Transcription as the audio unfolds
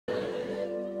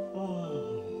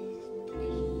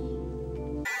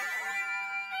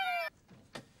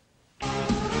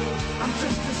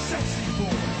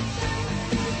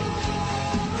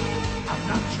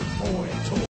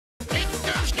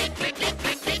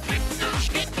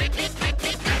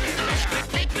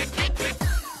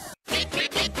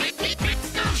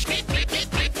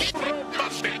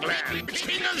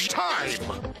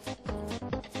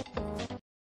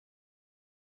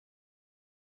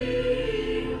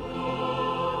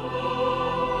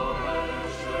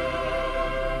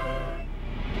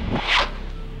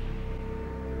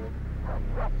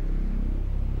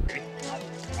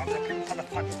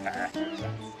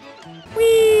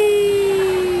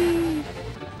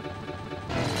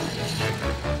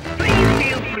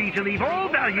be to leave all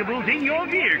valuables in your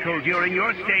vehicle during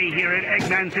your stay here at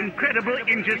Eggman's incredible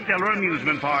interstellar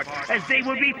amusement park, as they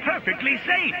will be perfectly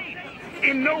safe.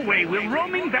 In no way will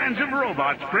roaming bands of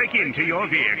robots break into your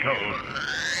vehicle.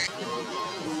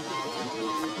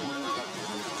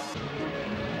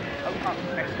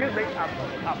 Excuse me,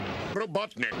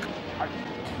 Robotnik.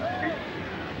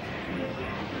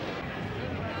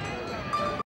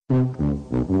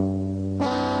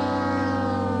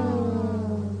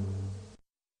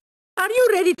 Are you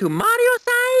ready to Mario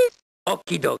size?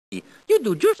 Okie dokie. You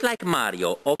do just like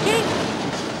Mario, okay?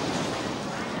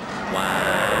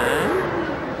 One.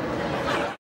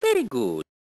 Very good.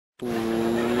 Two.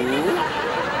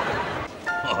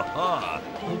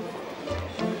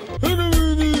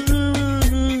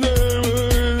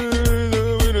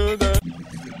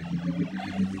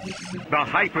 The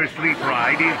Hypersleep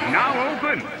ride is now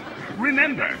open.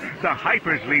 Remember, the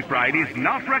Hypersleep ride is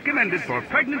not recommended for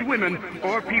pregnant women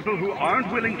or people who aren't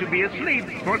willing to be asleep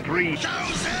for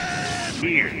 3,000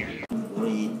 years.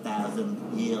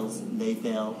 3,000 years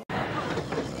later.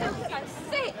 I'm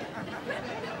sick.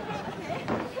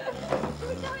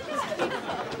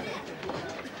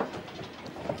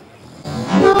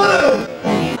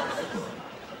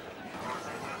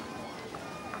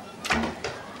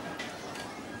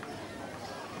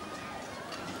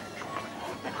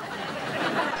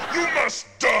 You must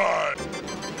die!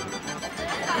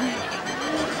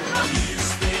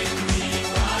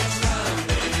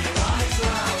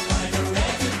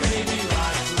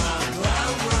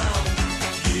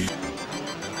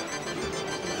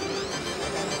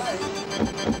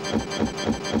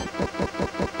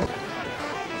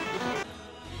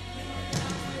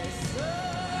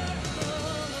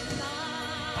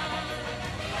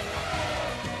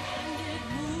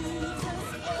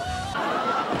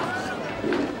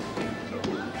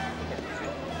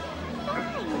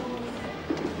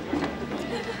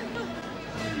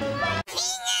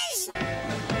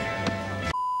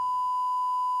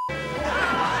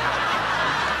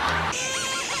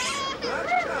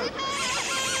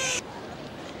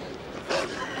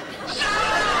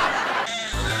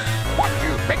 What do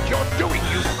you think you're doing,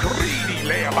 you greedy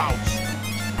layabouts?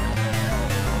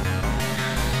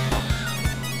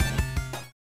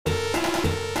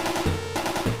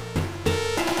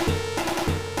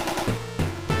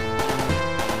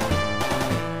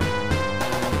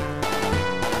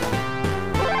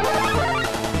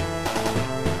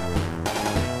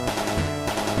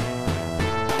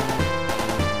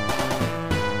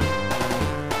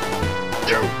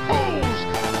 You fool!